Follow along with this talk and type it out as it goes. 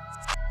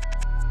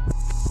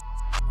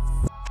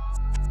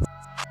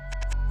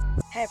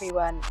Hi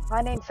everyone,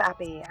 my name's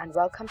Abby and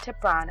welcome to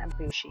Brown and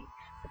Bougie,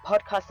 the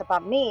podcast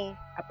about me,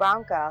 a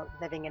brown girl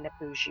living in a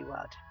bougie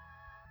world.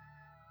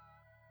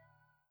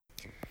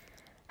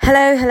 Hello,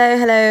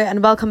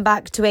 and welcome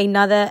back to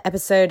another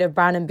episode of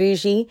Brown and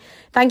Bougie.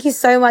 Thank you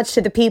so much to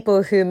the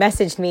people who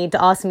messaged me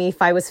to ask me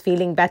if I was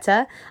feeling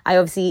better. I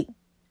obviously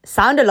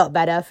sound a lot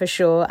better for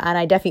sure, and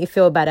I definitely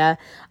feel better.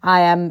 I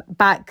am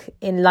back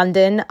in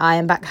London. I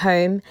am back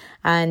home,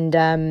 and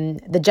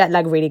the jet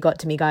lag really got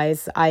to me,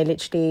 guys. I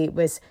literally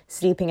was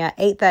sleeping at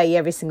 8:30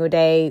 every single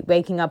day,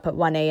 waking up at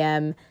 1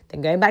 a.m.,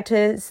 then going back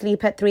to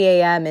sleep at 3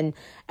 a.m., and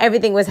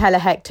everything was hella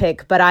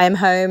hectic, but I am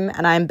home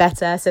and I am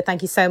better. So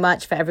thank you so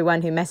much for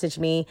everyone who messaged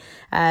me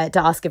to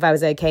ask if I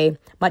was okay.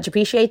 Much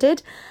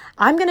appreciated.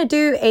 I'm going to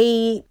do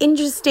a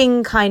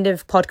interesting kind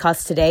of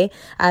podcast today.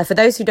 For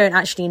those who don't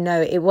actually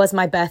know, it was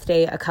my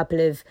birthday a couple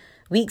of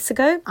weeks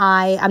ago.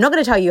 I'm not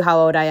going to tell you how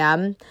old I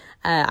am.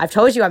 I've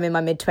told you I'm in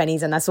my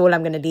mid-20s and that's all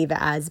I'm going to leave it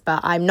as,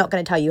 but I'm not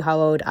going to tell you how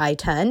old I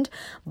turned.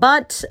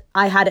 But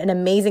I had an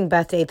amazing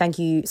birthday. Thank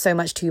you so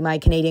much to my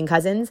Canadian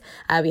cousins.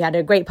 We had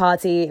a great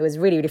party. It was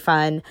really, really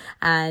fun.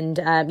 And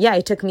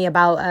it took me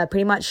about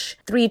pretty much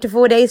 3 to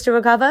 4 days to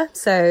recover.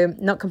 So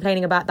not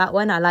complaining about that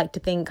one. I like to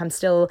think I'm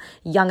still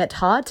young at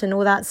heart and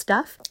all that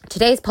stuff.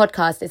 Today's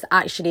podcast is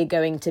actually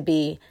going to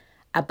be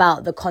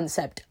about the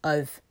concept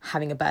of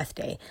having a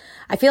birthday.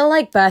 I feel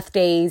like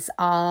birthdays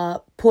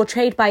are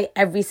portrayed by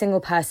every single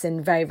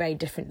person very, very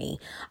differently.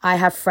 I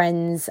have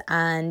friends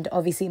and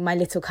obviously my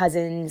little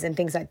cousins and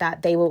things like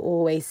that. They will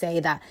always say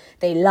that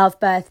they love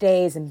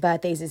birthdays and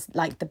birthdays is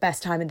like the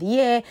best time of the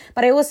year.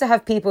 But I also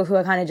have people who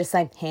are kind of just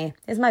like, hey,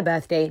 it's my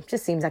birthday.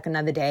 Just seems like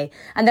another day.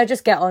 And they'll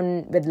just get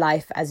on with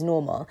life as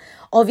normal.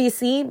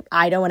 Obviously,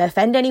 I don't want to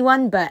offend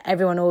anyone, but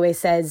everyone always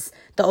says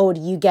the older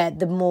you get,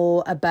 the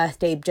more a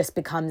birthday just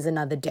becomes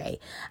another day.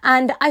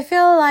 And I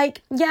feel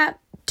like, yeah,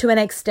 to an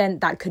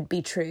extent that could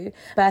be true.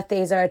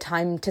 Birthdays are a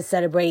time to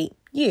celebrate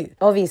you.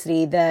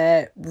 Obviously,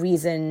 the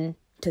reason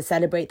to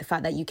celebrate the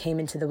fact that you came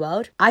into the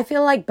world. I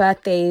feel like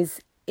birthdays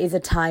is a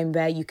time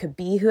where you could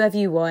be whoever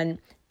you want,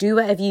 do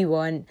whatever you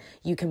want,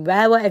 you can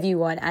wear whatever you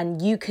want,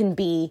 and you can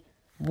be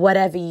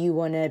whatever you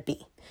want to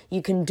be.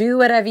 You can do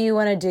whatever you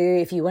want to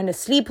do. If you want to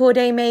sleep all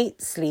day,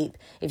 mate, sleep.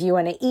 If you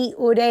want to eat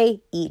all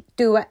day, eat.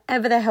 Do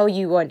whatever the hell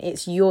you want.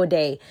 It's your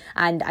day.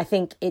 And I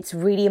think it's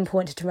really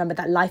important to remember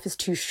that life is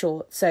too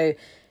short. So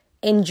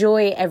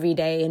enjoy every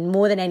day. And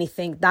more than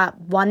anything, that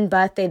one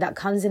birthday that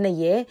comes in a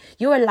year,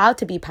 you're allowed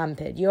to be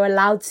pampered. You're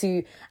allowed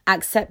to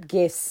accept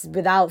gifts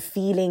without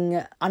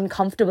feeling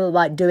uncomfortable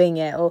about doing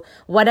it or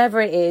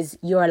whatever it is,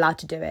 you're allowed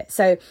to do it.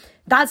 So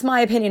that's my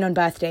opinion on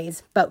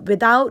birthdays. But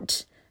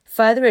without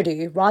further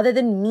ado, rather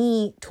than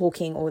me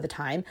talking all the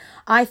time,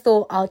 I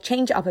thought I'll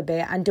change it up a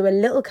bit and do a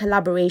little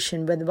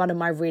collaboration with one of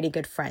my really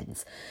good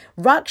friends.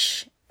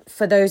 Raksh,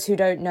 for those who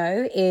don't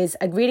know, is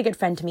a really good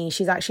friend to me.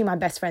 She's actually my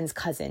best friend's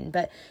cousin,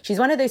 but she's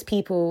one of those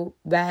people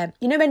where,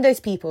 you know, when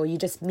those people, you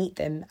just meet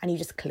them and you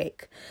just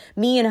click.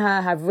 Me and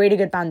her have really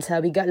good banter.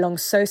 We get along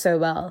so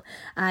well.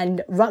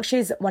 And Raksh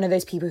is one of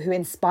those people who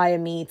inspire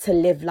me to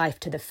live life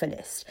to the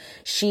fullest.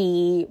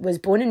 She was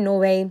born in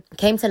Norway,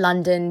 came to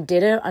London,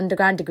 did her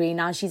undergrad degree.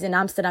 Now she's in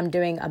Amsterdam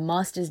doing a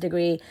master's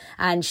degree,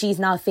 and she's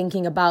now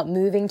thinking about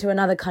moving to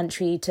another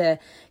country to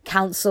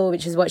counsel,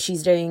 which is what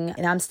she's doing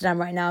in Amsterdam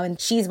right now.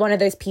 And she's one of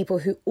those people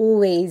who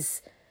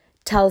always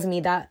tells me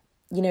that,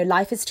 you know,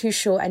 life is too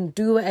short and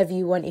do whatever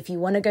you want. If you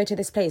want to go to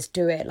this place,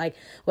 do it, like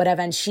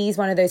whatever. And she's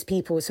one of those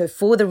people. So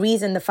for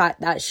the fact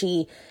that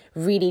she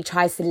really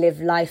tries to live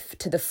life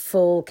to the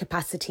full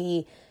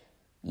capacity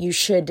you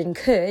should and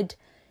could,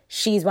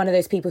 she's one of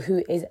those people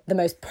who is the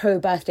most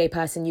pro-birthday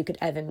person you could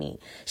ever meet.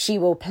 She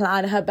will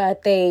plan her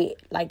birthday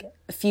like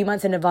a few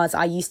months in advance.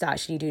 I used to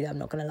actually do that, I'm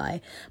not going to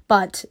lie.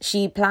 But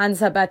she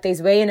plans her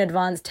birthdays way in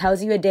advance,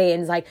 tells you a day,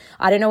 and is like,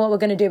 I don't know what we're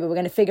going to do, but we're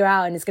going to figure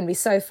out, and it's going to be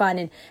so fun.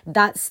 And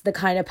that's the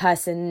kind of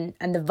person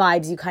and the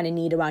vibes you kind of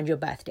need around your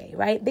birthday,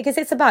 right? Because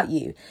it's about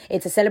you.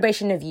 It's a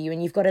celebration of you,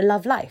 and you've got to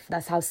love life.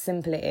 That's how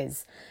simple it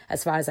is,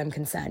 as far as I'm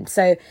concerned.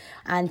 So,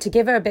 and to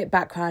give her a bit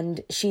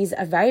background, she's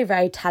a very,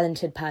 very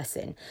talented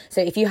person. So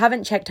if you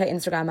haven't checked her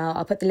Instagram out,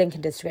 I'll put the link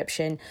in the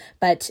description.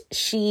 But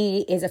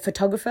she is a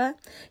photographer.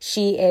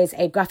 She is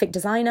a graphic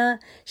designer.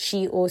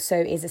 She also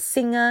is a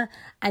singer,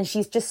 and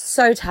she's just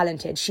so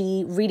talented.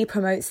 She really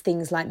promotes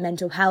things like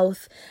mental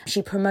health.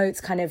 She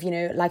promotes kind of, you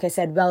know, like I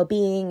said,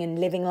 well-being and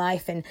living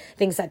life and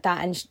things like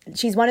that. And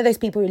she's one of those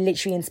people who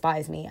literally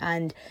inspires me.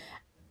 And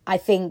I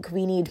think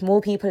we need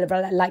more people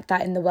like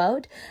that in the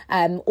world.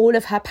 All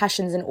of her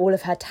passions and all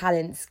of her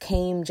talents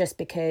came just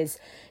because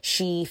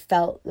she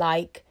felt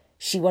like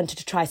she wanted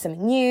to try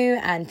something new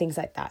and things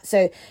like that.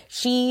 So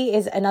she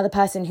is another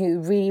person who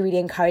really, really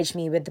encouraged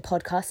me with the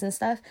podcast and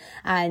stuff.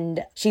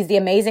 And she's the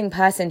amazing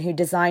person who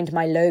designed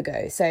my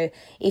logo. So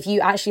if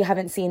you actually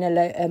haven't seen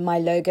my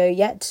logo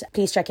yet,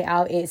 please check it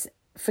out. It's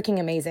freaking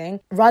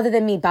amazing. Rather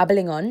than me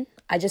babbling on,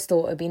 I just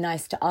thought it would be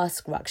nice to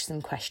ask Raksh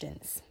some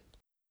questions.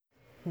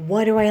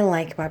 What do I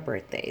like about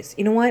birthdays?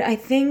 You know what? I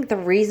think the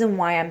reason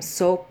why I'm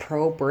so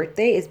pro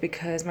birthday is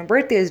because my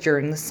birthday is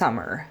during the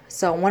summer.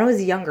 So when I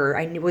was younger,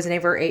 I was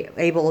never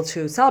able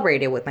to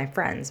celebrate it with my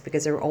friends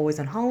because they were always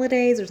on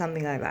holidays or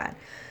something like that.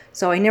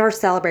 So I never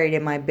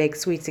celebrated my big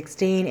sweet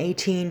 16,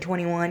 18,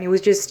 21. It was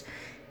just,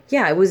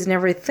 yeah, it was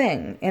never a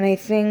thing. And I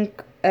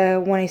think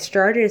when I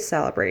started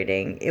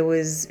celebrating, it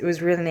was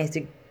really nice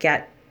to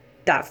get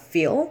that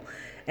feel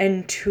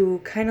and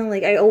to kind of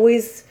like, it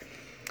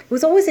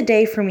was always a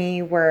day for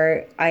me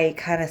where I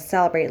kind of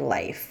celebrate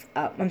life.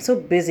 I'm so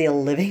busy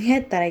living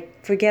it that I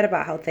forget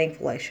about how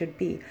thankful I should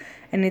be.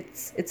 And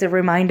it's a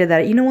reminder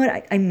that, you know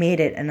what, I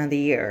made it another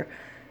year.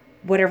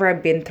 Whatever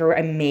I've been through,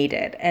 I made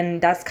it.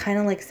 And that's kind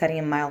of like setting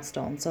a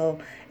milestone. So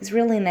it's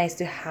really nice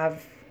to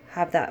have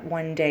that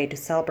one day to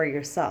celebrate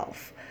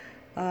yourself.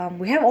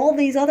 We have all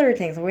these other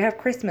things. We have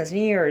Christmas,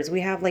 New Year's.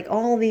 We have like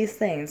all these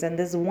things. And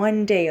this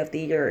one day of the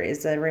year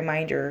is a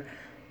reminder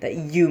that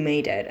you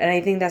made it. And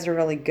I think that's a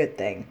really good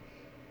thing.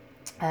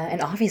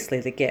 And obviously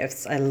the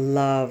gifts. I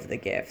love the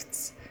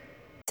gifts.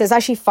 So it's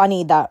actually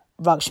funny that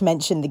Raksh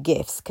mentioned the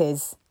gifts,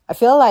 because I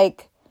feel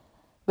like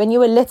when you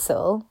were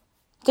little,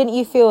 didn't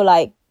you feel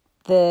like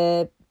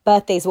the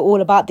birthdays were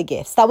all about the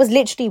gifts? That was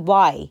literally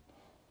why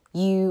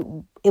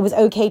it was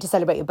okay to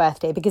celebrate your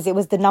birthday, because it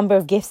was the number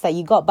of gifts that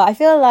you got. But I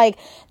feel like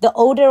the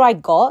older I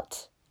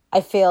got,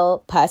 I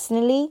feel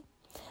personally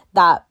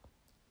that,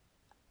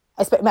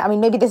 I mean,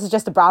 maybe this is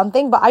just a Brown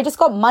thing, but I just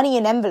got money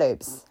in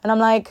envelopes. And I'm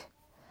like,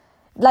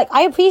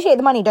 I appreciate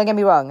the money, don't get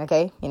me wrong,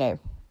 okay? You know,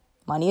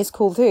 money is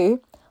cool too.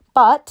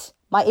 But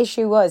my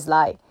issue was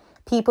like,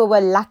 people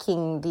were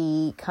lacking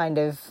the kind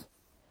of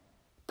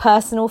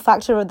personal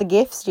factor of the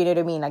gifts. Do you know what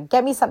I mean? Like,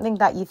 get me something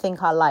that you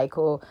think I like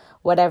or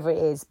whatever it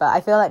is. But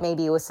I feel like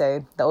maybe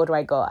also the older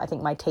I got, I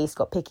think my taste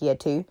got pickier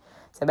too.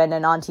 So when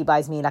an auntie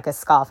buys me like a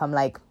scarf, I'm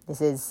like,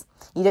 this is,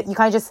 you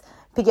kind of just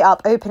pick it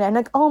up, open it, and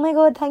like, oh my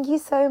God, thank you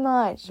so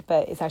much.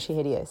 But it's actually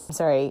hideous. I'm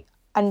sorry.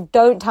 And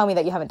don't tell me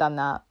that you haven't done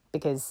that,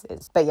 because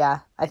but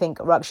yeah, I think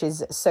Raksh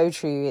is so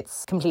true.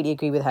 It's completely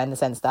agree with her in the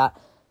sense that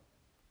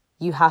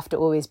you have to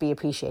always be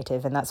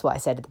appreciative. And that's what I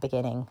said at the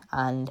beginning.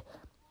 And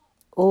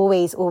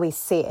always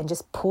sit and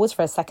just pause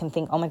for a second,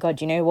 think, oh my God,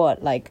 you know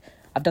what? Like,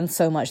 I've done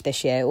so much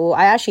this year, or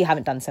I actually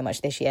haven't done so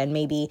much this year, and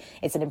maybe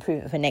it's an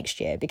improvement for next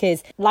year,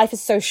 because life is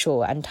so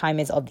short and time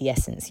is of the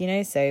essence, you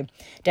know? So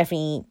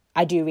definitely,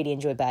 I do really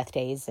enjoy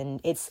birthdays,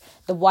 and it's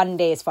the one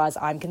day, as far as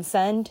I'm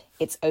concerned,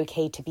 it's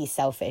okay to be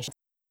selfish.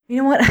 You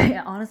know what? I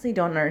honestly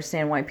don't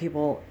understand why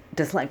people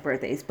dislike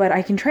birthdays, but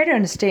I can try to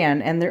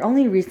understand, and their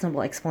only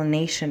reasonable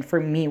explanation for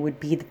me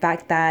would be the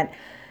fact that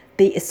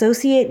they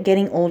associate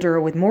getting older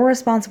with more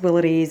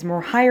responsibilities,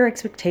 more higher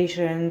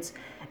expectations,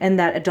 and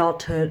that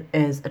adulthood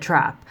is a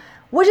trap,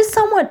 which is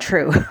somewhat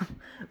true.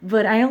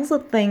 But I also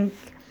think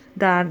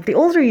that the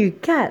older you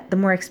get, the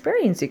more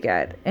experience you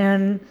get.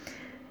 And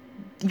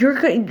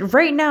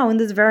right now, in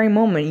this very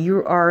moment,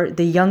 you are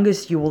the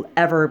youngest you will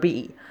ever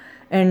be.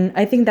 And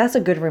I think that's a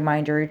good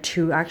reminder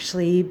to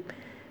actually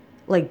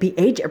like be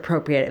age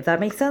appropriate, if that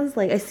makes sense.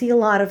 Like, I see a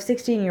lot of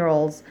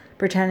 16-year-olds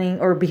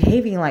pretending or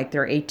behaving like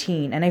they're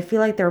 18, and I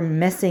feel like they're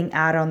missing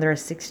out on their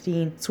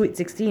sweet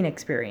 16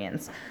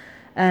 experience.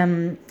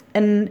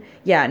 And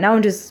yeah, now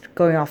I'm just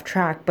going off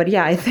track, but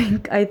yeah, I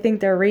think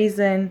the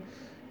reason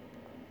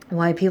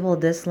why people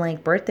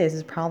dislike birthdays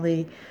is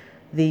probably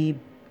the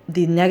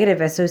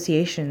negative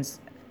associations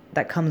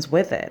that comes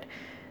with it.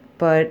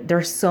 But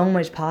there's so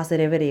much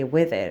positivity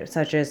with it,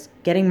 such as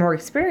getting more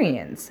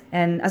experience.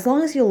 And as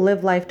long as you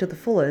live life to the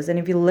fullest, and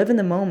if you live in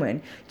the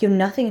moment, you have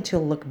nothing to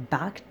look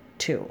back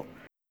to.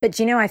 But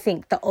you know, I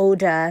think the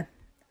older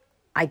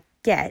I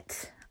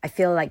get, I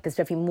feel like there's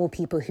definitely more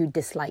people who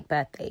dislike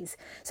birthdays.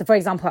 So for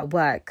example, at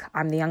work,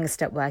 I'm the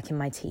youngest at work in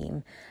my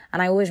team.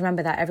 And I always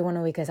remember that everyone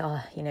always goes,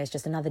 oh, you know, it's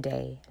just another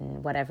day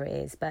and whatever it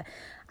is. But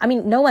I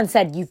mean, no one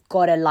said you've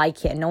got to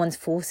like it and no one's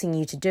forcing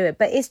you to do it.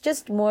 But it's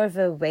just more of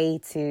a way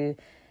to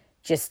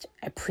just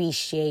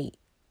appreciate,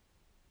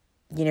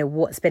 you know,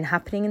 what's been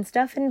happening and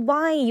stuff, and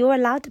why you're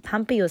allowed to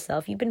pamper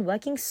yourself. You've been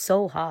working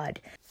so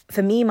hard.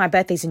 For me, my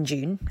birthday's in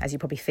June, as you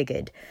probably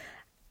figured.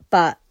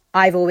 But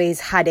I've always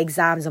had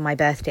exams on my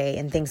birthday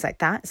and things like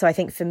that. So I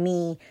think for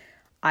me,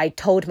 I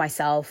told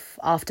myself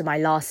after my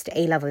last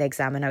A-level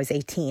exam when I was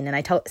 18, and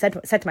I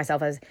said to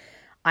myself,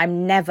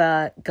 I'm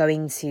never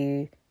going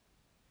to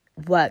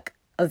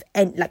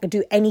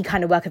do any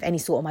kind of work of any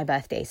sort on my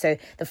birthday. So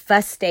the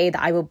first day that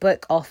I will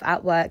book off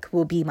at work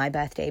will be my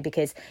birthday,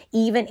 because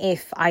even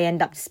if I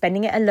end up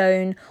spending it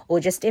alone or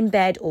just in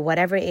bed or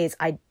whatever it is,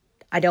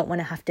 I don't want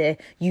to have to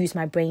use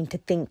my brain to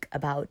think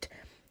about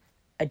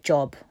a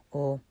job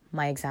or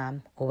my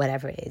exam or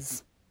whatever it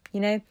is. You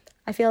know,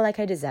 I feel like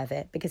I deserve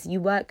it, because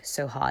you work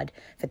so hard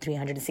for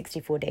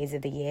 364 days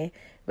of the year,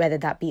 whether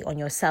that be on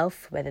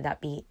yourself, whether that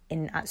be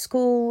at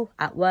school,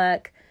 at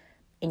work,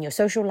 in your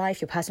social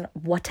life, your personal,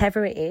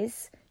 whatever it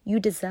is, you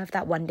deserve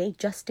that one day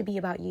just to be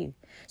about you.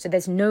 So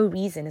there's no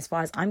reason, as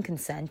far as I'm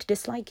concerned, to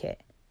dislike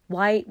it.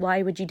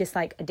 Why would you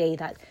dislike a day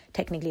that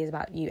technically is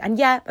about you? And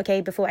yeah,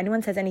 okay, before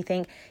anyone says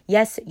anything,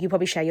 yes, you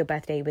probably share your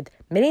birthday with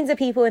millions of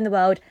people in the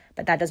world,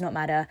 but that does not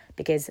matter,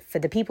 because for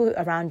the people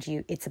around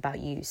you, it's about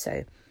you.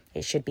 So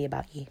it should be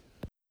about you.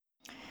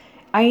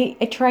 I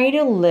try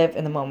to live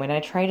in the moment. I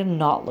try to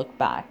not look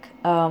back.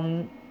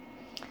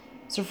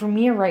 So for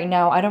me right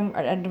now, I don't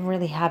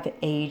really have an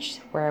age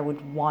where I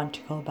would want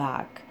to go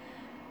back.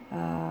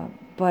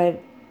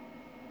 But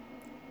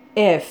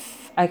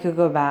if I could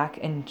go back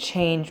and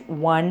change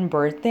one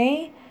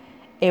birthday,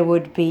 it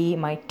would be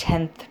my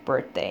 10th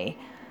birthday.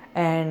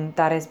 And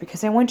that is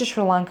because I went to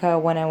Sri Lanka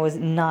when I was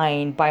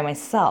 9 by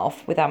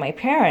myself without my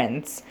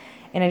parents.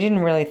 And I didn't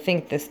really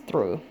think this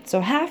through.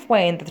 So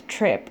halfway into the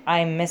trip,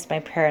 I missed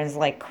my parents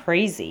like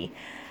crazy.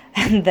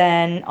 And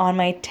then on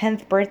my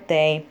 10th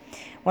birthday,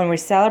 when we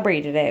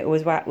celebrated it, it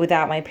was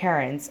without my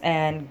parents.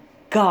 And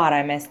God,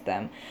 I missed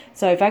them.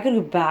 So if I could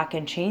go back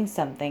and change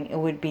something, it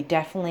would be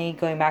definitely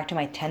going back to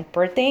my 10th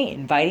birthday,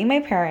 inviting my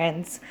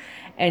parents,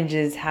 and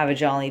just have a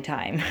jolly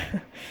time.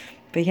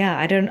 But yeah,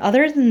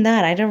 other than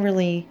that, I don't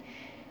really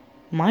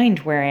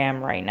mind where I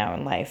am right now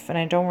in life. And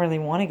I don't really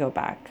want to go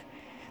back.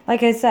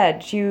 Like I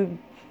said,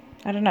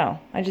 I don't know.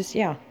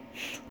 Yeah.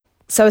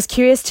 So I was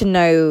curious to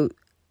know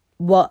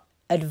what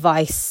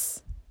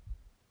advice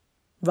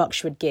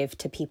Raksh would give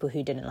to people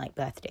who didn't like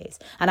birthdays.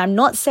 And I'm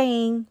not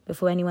saying,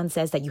 before anyone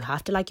says, that you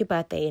have to like your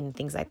birthday and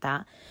things like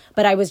that,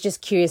 but I was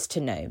just curious to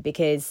know,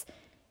 because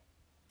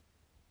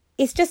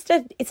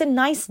it's a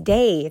nice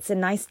day. It's a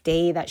nice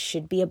day that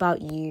should be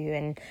about you,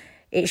 and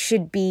it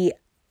should be,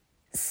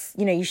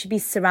 you should be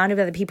surrounded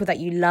by the people that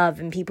you love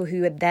and people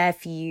who are there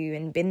for you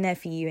and been there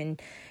for you.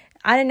 And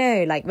I don't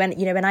know, like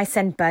when I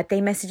send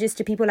birthday messages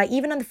to people, like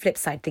even on the flip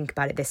side, think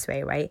about it this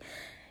way, right?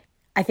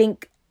 I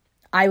think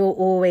I will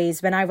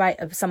always, when I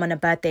write someone a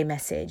birthday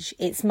message,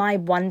 it's my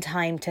one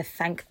time to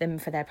thank them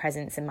for their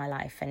presence in my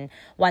life, and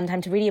one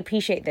time to really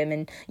appreciate them.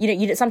 And,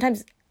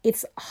 sometimes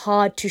it's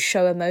hard to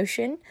show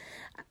emotion.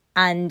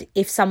 And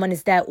if someone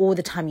is there all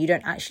the time, you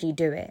don't actually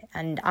do it.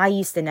 And I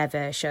used to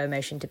never show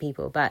emotion to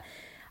people, but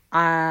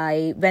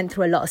I went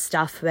through a lot of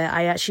stuff where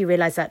I actually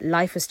realized that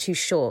life was too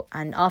short.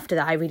 And after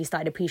that, I really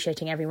started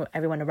appreciating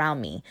everyone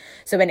around me.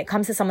 So when it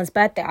comes to someone's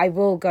birthday, I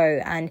will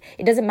go. And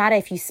it doesn't matter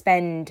if you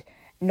spend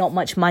not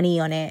much money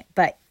on it,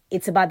 but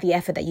it's about the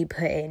effort that you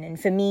put in. And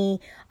for me,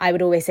 I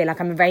would always say, like,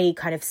 I'm a very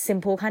kind of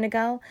simple kind of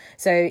girl.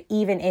 So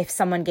even if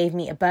someone gave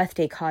me a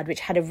birthday card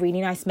which had a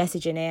really nice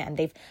message in it, and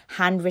they've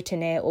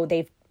handwritten it, or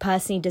they've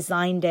personally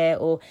designed it,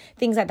 or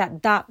things like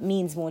that, that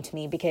means more to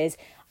me, because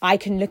I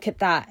can look at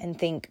that and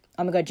think,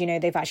 oh my God,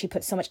 they've actually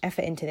put so much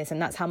effort into this,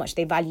 and that's how much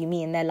they value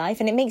me in their life,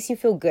 and it makes you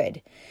feel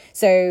good.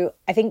 So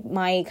I think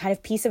my kind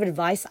of piece of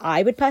advice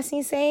I would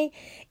personally say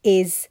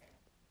is,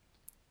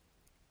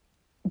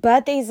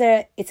 birthdays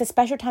it's a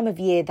special time of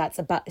year that's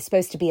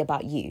supposed to be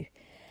about you.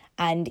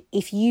 And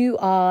if you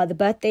are the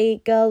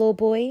birthday girl or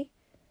boy,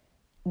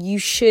 you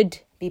should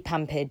be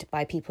pampered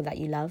by people that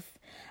you love.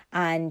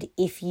 And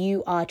if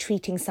you are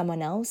treating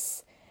someone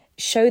else,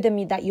 show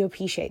them that you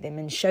appreciate them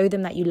and show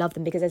them that you love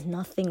them, because there's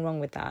nothing wrong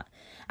with that.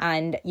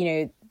 And,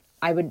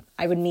 I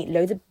would meet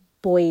loads of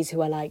boys who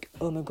are like,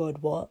 oh my God,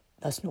 what?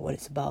 That's not what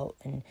it's about.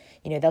 And,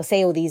 they'll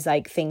say all these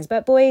like things,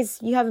 but boys,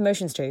 you have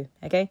emotions too,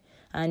 okay?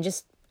 And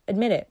just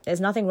admit it.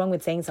 There's nothing wrong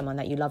with saying someone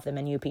that you love them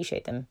and you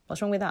appreciate them.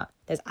 What's wrong with that?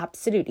 There's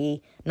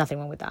absolutely nothing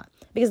wrong with that,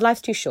 because life's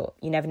too short.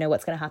 You never know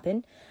what's going to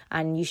happen,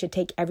 and you should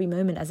take every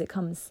moment as it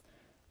comes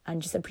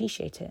and just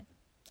appreciate it.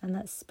 And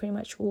that's pretty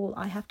much all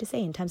I have to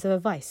say in terms of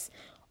advice.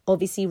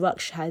 Obviously,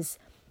 Raksh has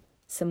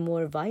some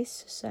more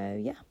advice, so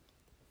yeah.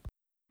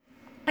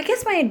 I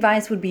guess my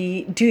advice would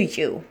be, do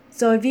you.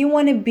 So if you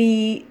want to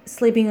be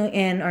sleeping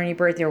in on your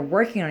birthday or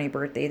working on your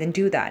birthday, then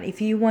do that.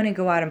 If you want to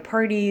go out and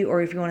party,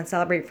 or if you want to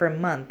celebrate for a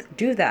month,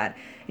 do that.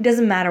 It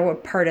doesn't matter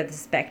what part of the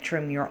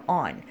spectrum you're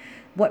on.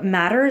 What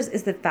matters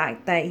is the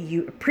fact that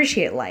you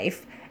appreciate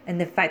life,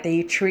 and the fact that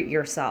you treat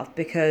yourself,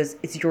 because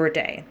it's your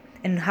day.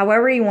 And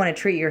however you want to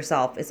treat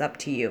yourself is up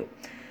to you.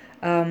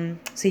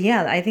 So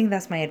yeah, I think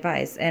that's my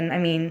advice. And I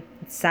mean,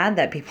 it's sad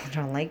that people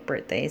don't like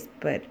birthdays,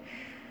 but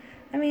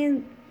I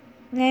mean,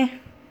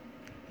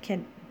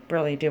 can't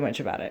really do much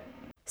about it.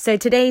 So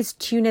today's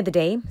tune of the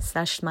day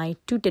 / my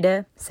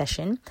tutida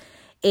session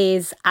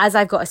is, as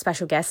I've got a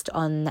special guest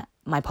on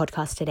my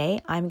podcast today,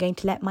 I'm going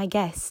to let my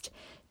guest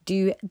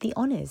do the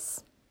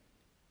honors.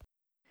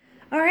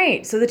 All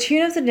right, so the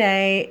tune of the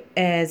day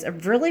is a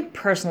really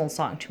personal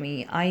song to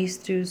me. I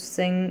used to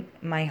sing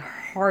my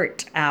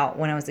heart out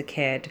when I was a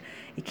kid.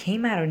 It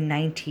came out in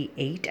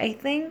 98, I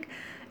think.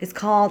 It's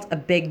called A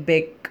Big,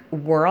 Big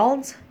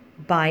World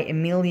by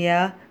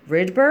Emilia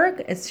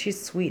Rydberg.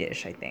 She's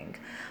Swedish, I think.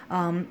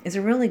 It's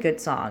a really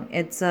good song.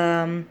 It's, you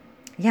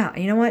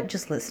know what?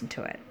 Just listen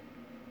to it.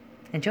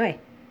 Enjoy.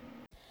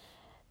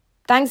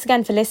 Thanks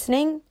again for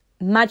listening.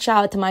 Much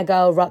shout out to my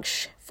girl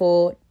Raksh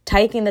for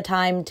taking the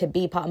time to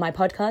be part of my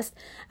podcast,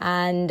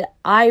 and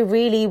I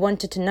really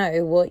wanted to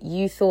know what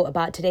you thought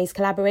about today's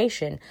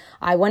collaboration.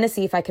 I want to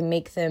see if I can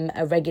make them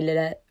a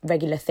regular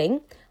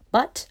thing,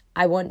 but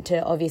I want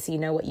to obviously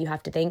know what you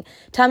have to think.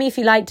 Tell me if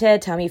you liked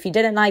it. Tell me if you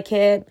didn't like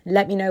it.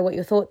 Let me know what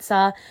your thoughts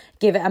are.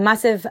 Give it a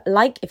massive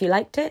like if you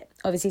liked it.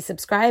 Obviously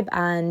subscribe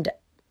and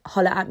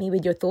holler at me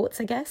with your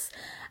thoughts, I guess.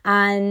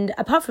 And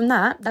apart from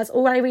that, that's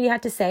all I really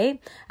had to say.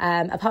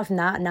 Apart from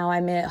that, now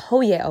I'm a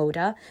whole year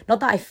older. Not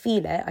that I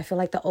feel it. I feel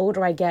like the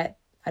older I get,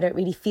 I don't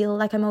really feel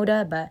like I'm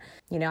older, but,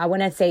 you know, I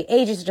want to say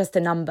age is just a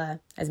number,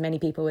 as many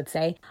people would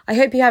say. I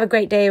hope you have a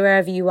great day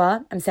wherever you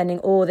are. I'm sending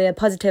all the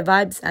positive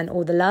vibes and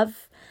all the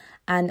love.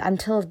 And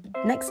until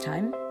next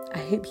time, I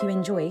hope you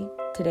enjoy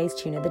today's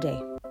tune of the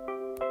day.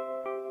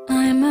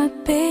 I'm a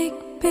big,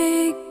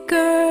 big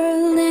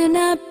girl in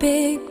a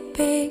big,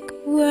 big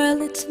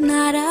world. It's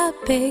not a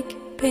big,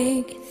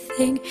 big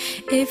thing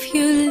if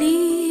you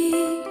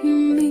leave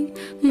me,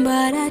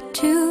 but I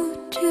do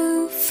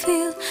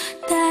feel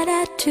that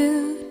I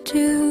do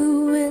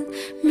will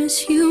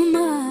miss you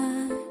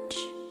much,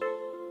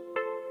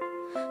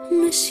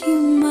 miss you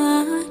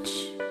much.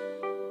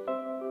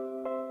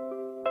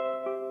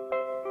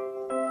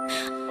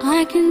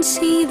 I can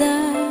see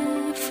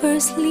the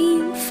first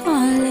leaf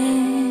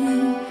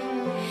falling.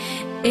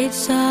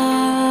 It's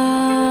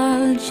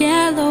all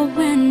yellow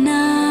and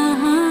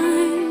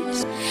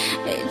nice.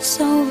 It's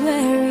so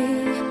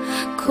very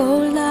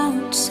cold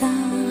outside.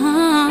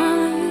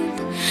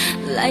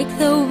 Like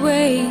the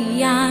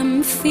way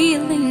I'm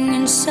feeling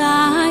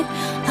inside.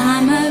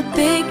 I'm a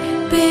big,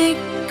 big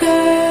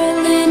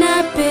girl in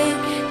a big,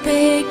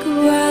 big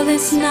world.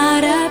 It's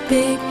not a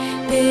big,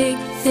 big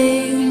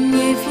thing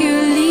if you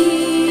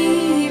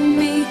leave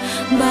me,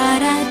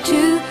 but I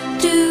do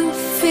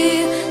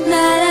feel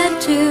that I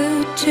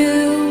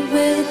do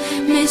will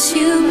miss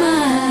you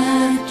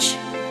much,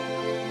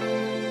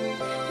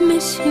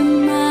 miss you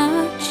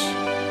much.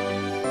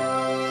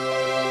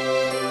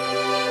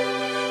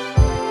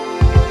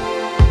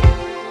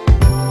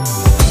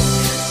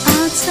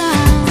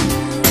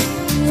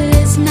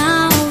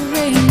 Now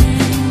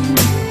raining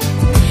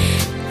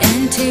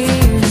and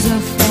tears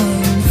are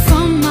falling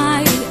from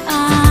my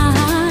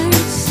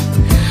eyes.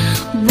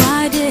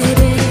 Why did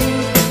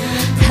it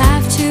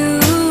have to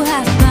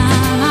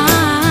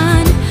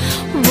happen?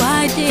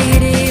 Why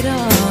did it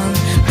all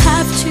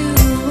have to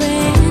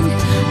end?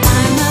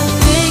 I'm a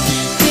big,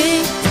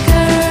 big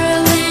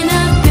girl in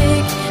a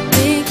big,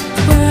 big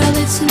world.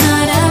 It's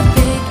not a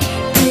big,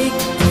 big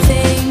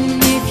thing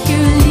if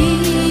you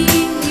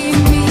leave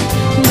me,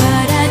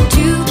 but I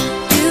do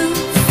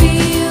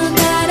feel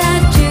that I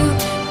do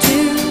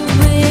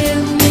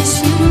will miss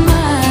you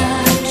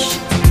much,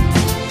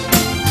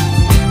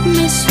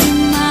 miss you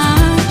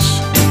much.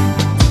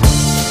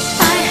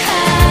 I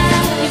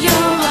have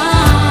your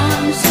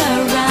arms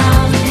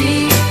around me,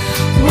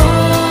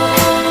 warm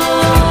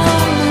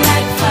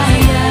like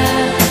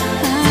fire,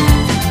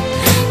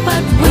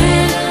 but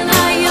when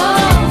I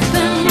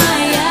open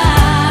my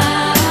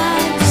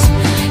eyes,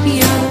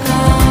 you're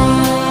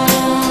gone.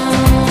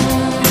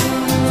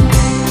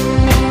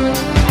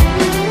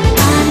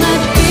 I'm a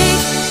big,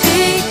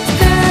 big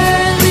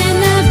girl in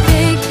a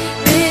big,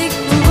 big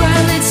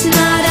world. It's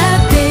not a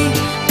big,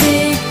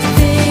 big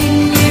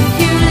thing if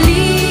you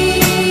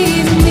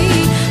leave me,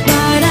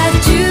 but I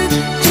do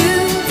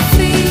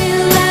feel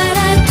that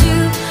I do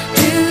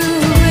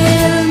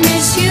will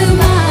miss you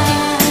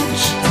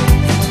much,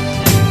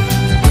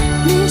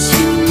 miss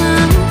you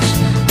much.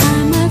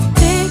 I'm a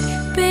big,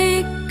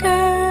 big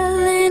girl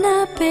in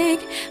a big,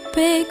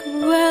 big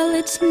world.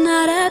 It's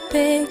not a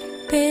big,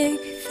 big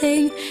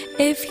thing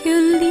if you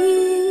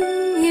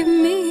leave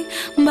me,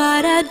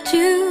 but I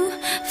do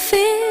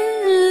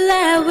feel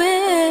that way.